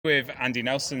With Andy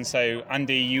Nelson. So,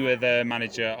 Andy, you were the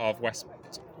manager of West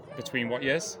between what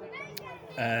years?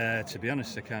 To be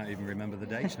honest, I can't even remember the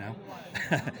dates now.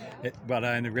 But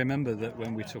I remember that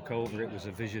when we took over, it was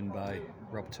a vision by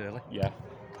Rob Turley. Yeah.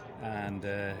 And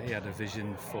he had a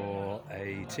vision for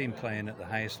a team playing at the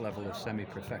highest level of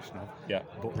semi-professional, Yeah.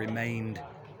 but remained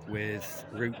with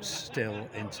roots still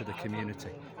into the community.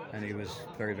 And he was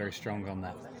very, very strong on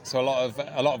that. So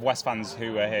a lot of West fans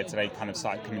who are here today kind of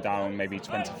started coming down maybe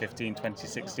 2015,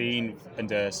 2016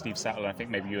 under Steve Settle. I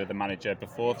think maybe you were the manager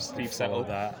before Steve Settle.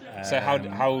 So how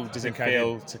does it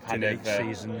feel to kind of 8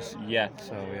 seasons? Yeah.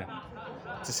 So yeah.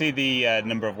 To see the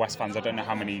number of West fans, I don't know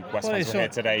how many West fans were here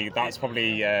today. That's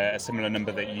probably a similar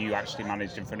number that you actually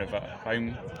managed in front of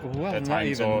home. Well,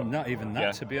 not even that,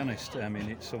 yeah. To be honest. I mean,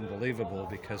 it's unbelievable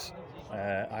because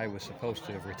I was supposed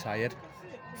to have retired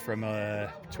from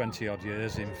 20 odd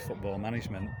years in football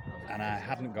management, and I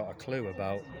hadn't got a clue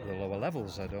about the lower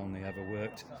levels. I'd only ever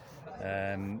worked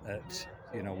at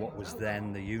what was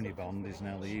then the Unibond is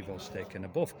now the Evo Stick and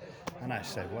above, and I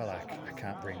said, well, I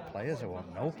can't bring players, I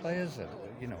want no players,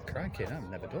 crikey, I've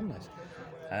never done this.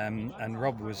 And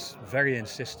Rob was very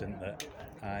insistent that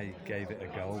I gave it a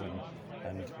go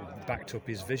and backed up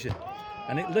his vision,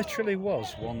 and it literally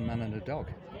was one man and a dog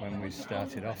when we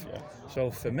started off. So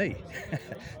for me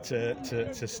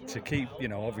to keep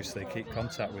obviously keep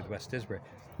contact with West Disbury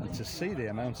and to see the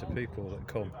amount of people that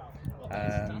come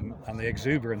and the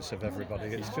exuberance of everybody,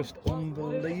 it's just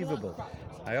unbelievable.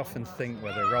 I often think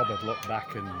whether Rob had looked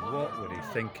back and what would he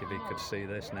think if he could see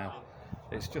this now.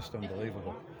 It's just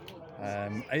unbelievable.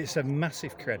 It's a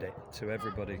massive credit to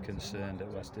everybody concerned at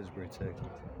West Disbury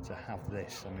to have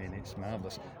this. I mean, it's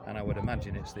marvellous, and I would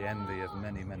imagine it's the envy of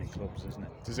many, many clubs, isn't it?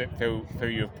 Does it fill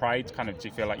you with pride? Kind of, do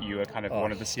you feel like you were kind of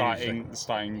one of the starting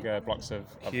blocks of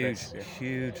this? Yeah.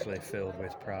 Hugely filled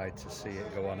with pride to see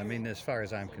it go on. I mean, as far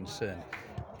as I'm concerned,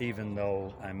 even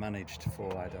though I managed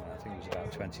for, I think it was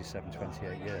about 27,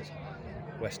 28 years,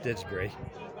 West Disbury,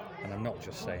 and I'm not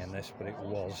just saying this, but it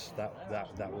was that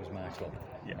was my club.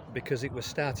 Yeah. Because it was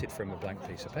started from a blank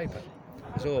piece of paper.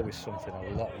 There's always something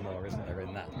a lot more, isn't there,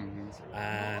 in that? Mm-hmm.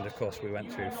 And of course we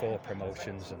went through 4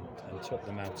 promotions and took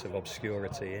them out of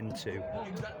obscurity into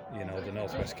the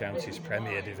North West Counties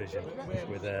Premier Division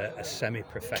with a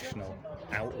semi-professional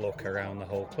outlook around the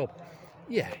whole club.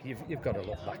 Yeah, you've got to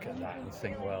look back at that and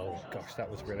think, well, gosh, that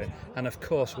was brilliant. And of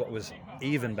course what was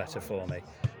even better for me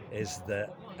is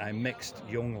that I mixed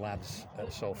young lads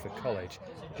at Salford College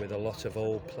with a lot of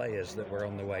old players that were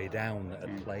on the way down that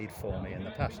had played for me in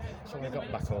the past. So I got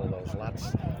back all those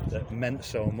lads that meant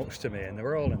so much to me, and they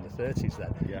were all in the 30s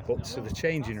then. Yeah. But to the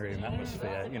changing room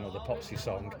atmosphere, the Popsy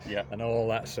song and all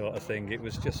that sort of thing, it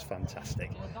was just fantastic.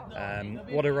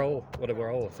 What a role.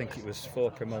 I think it was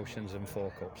 4 promotions and 4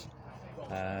 cups.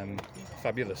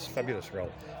 Fabulous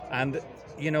role. And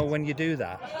when you do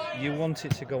that, you want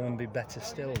it to go and be better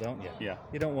still, don't you? Yeah.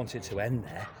 You don't want it to end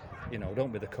there.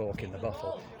 Don't be the cork in the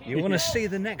bottle. You want to see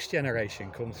the next generation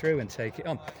come through and take it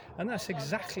on. And that's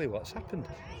exactly what's happened.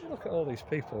 Look at all these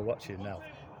people watching now.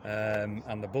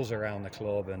 And the buzz around the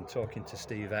club, and talking to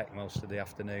Steve Eck most of the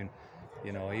afternoon.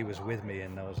 He was with me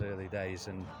in those early days,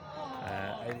 and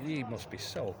he must be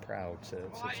so proud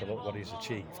to look what he's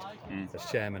achieved as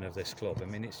chairman of this club. I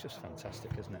mean, it's just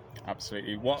fantastic, isn't it?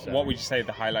 Absolutely. What would you say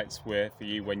the highlights were for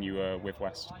you when you were with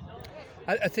West?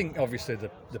 I think obviously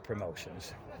the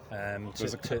promotions.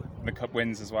 The cup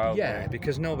wins as well. Yeah,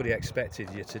 because nobody expected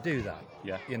you to do that.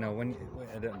 Yeah. When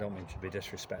I don't mean to be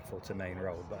disrespectful to Main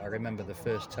Road, but I remember the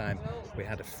first time we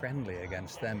had a friendly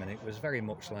against them, and it was very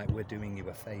much like, we're doing you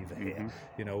a favour here.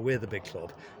 We're the big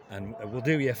club, and we'll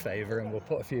do you a favour, and we'll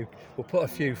put a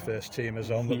few first teamers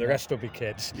on, but the rest will be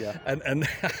kids. Yeah. And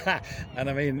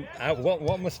I mean,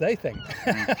 what must they think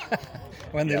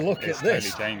when they look at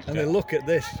this? Totally changed, they look at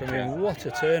this. I mean, what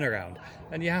a turnaround!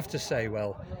 And you have to say,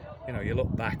 well, you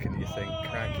look back and you think,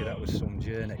 crikey, that was some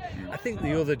journey. I think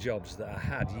the other jobs that I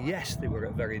had, yes, they were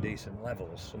at very decent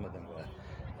levels, some of them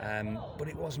were, but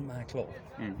it wasn't my club.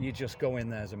 You just go in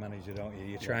there as a manager, don't you?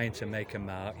 You're trying to make a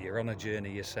mark, you're on a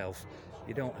journey yourself.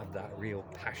 You don't have that real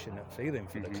passionate feeling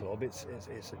for the club. It's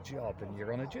a job and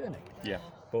you're on a journey. Yeah.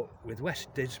 But with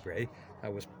West Disbury, I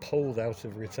was pulled out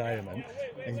of retirement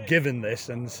and given this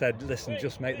and said, listen,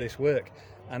 just make this work.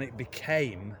 And it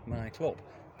became my club,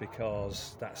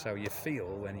 because that's how you feel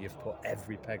when you've put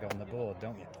every peg on the board,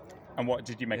 don't you? And what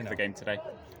did you make of the game today?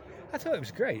 I thought it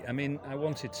was great. I mean, I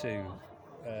wanted to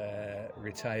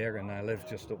retire, and I live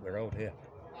just up the road here,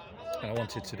 and I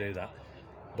wanted to do that.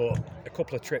 But a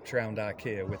couple of trips around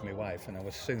IKEA with my wife, and I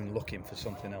was soon looking for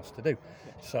something else to do.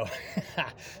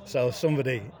 So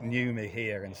somebody knew me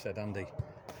here and said, Andy,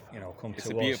 come it's to us. It's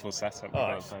a beautiful setup.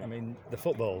 I mean, the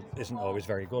football isn't always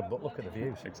very good, but look at the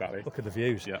views. Exactly. Look at the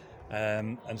views. Yeah.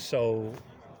 And so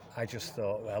I just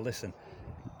thought, well, listen,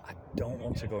 I don't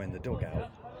want to go in the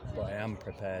dugout, but I am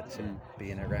prepared to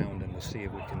be in around, and we'll see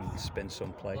if we can spin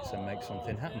some plates and make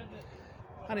something happen.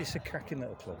 And it's a cracking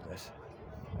little club, this.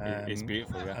 It's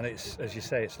beautiful, yeah. And it's, as you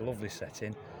say, it's a lovely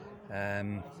setting.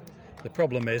 The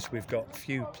problem is we've got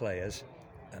few players,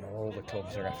 and all the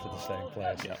clubs are after the same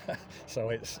players. Yeah. So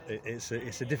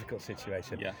it's a difficult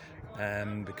situation. Yeah.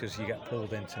 Because you get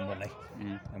pulled into money,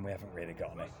 and we haven't really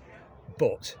got any.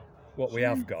 But what we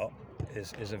have got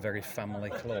is a very family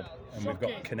club, and we've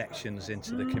got connections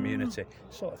into the community,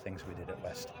 sort of things we did at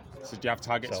West. So do you have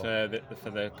targets for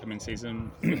the coming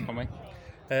season with Conwy?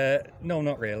 No,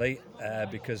 not really,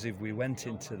 because if we went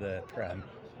into the Prem,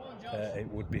 it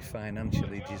would be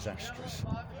financially disastrous.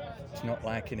 It's not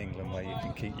like in England where you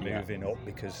can keep moving up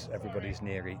because everybody's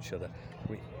near each other.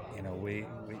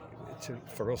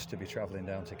 For us to be travelling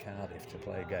down to Cardiff to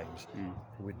play games,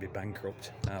 we'd be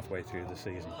bankrupt halfway through the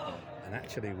season. And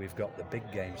actually, we've got the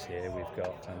big games here. We've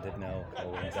got Llandudno,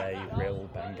 Owen Bay, Rill,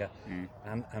 Bangor,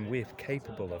 and we're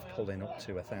capable of pulling up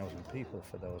to 1,000 people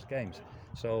for those games.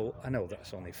 So I know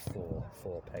that's only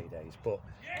four paydays, but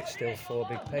it's still 4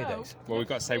 big paydays. Well, we've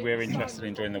got to say we're interested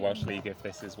in joining the Welsh League if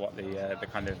this is what the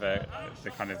kind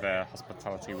of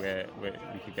hospitality we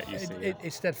could get used to.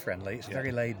 It's dead friendly. It's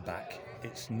very laid back.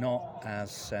 It's not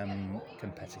as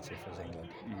competitive as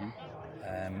England.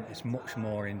 It's much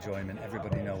more enjoyment.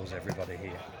 Everybody knows everybody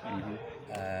here.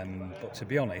 But to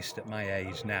be honest, at my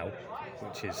age now,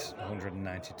 which is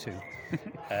 192,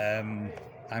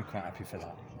 I'm quite happy for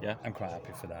that. Yeah, I'm quite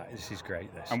happy for that. This is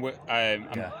great. This. And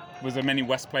was there many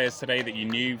West players today that you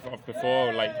knew of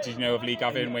before? Like, did you know of Lee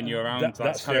Gavin when you were around?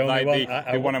 That's kind of like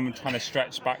the one I'm trying to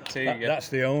stretch back to. That's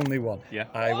the only one. Yeah.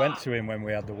 I went to him when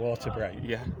we had the water break.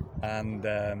 Yeah. And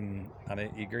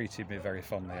he greeted me very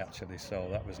fondly, actually. So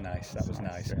that was nice. That was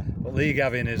nice. Yeah. But Lee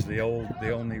Gavin is the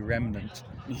only remnant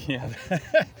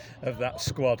of that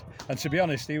squad. And to be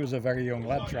honest, he was a very young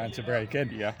lad trying to break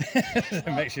in. Yeah.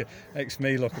 It makes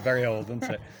me look very old, doesn't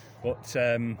it? But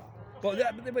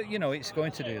it's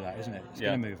going to do that, isn't it? It's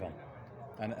going to move on,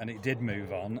 and it did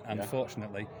move on. And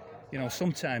fortunately,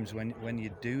 sometimes when you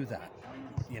do that,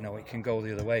 it can go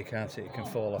the other way, can't it? It can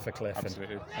fall off a cliff.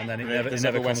 Absolutely. And then it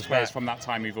never comes West players back. from that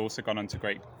time who've also gone on to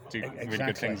do really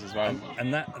good things as well.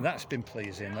 And that's been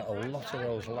pleasing, that a lot of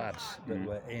those lads that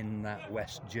were in that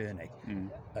West journey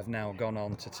have now gone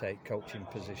on to take coaching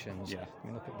positions. Yeah. I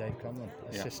mean, look at Dave Conlon,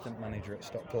 assistant manager at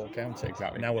Stockport County.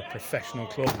 Exactly. Now a professional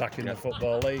club back in the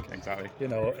Football League. Exactly.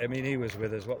 I mean, he was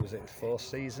with us, 4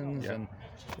 seasons? Yeah.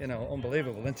 And,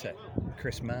 unbelievable, isn't it?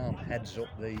 Chris Mahon heads up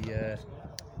the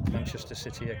Manchester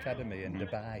City Academy in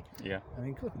Dubai. Yeah. I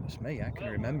mean, goodness me, I can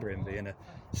remember him being a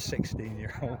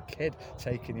 16-year-old kid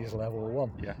taking his level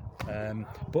 1. Yeah.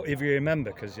 But if you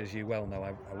remember, because as you well know,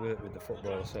 I worked with the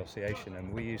Football Association,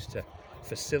 and we used to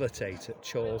facilitate at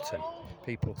Chorlton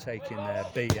people taking their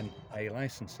B and A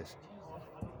licences.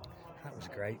 That was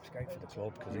great. It was great for the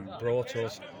club because it brought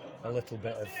us a little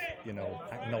bit of,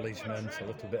 acknowledgement, a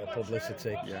little bit of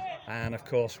publicity. Yeah. And of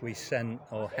course we sent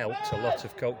or helped a lot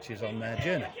of coaches on their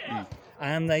journey.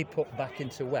 And they put back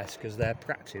into West because their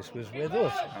practice was with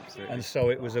us. Absolutely. And so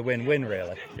it was a win-win,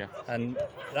 really. Yeah. And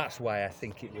that's why I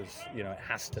think it was, it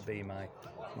has to be my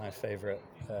favourite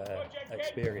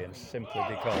experience, simply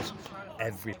because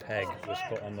every peg was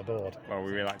put on the board. Well,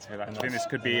 we really like to hear that. I think this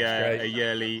could be a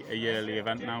yearly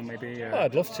event now, maybe.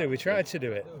 I'd love to. We tried to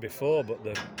do it before, but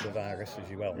the virus, as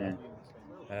you well know,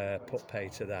 put pay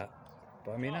to that.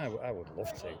 But I mean, I would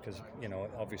love to, because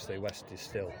obviously West is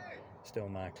still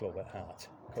my club at heart.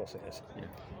 Of course it is.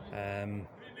 Yeah.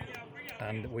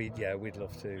 And we'd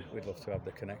love to have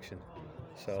the connection.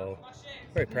 So,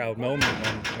 very proud moment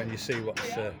when you see what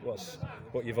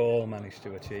you've all managed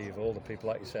to achieve. All the people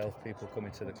like yourself, people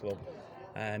coming to the club,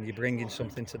 and you're bringing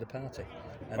something to the party.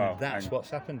 And that's what's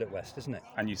happened at West, isn't it?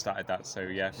 And you started that, so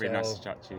really nice to chat to you.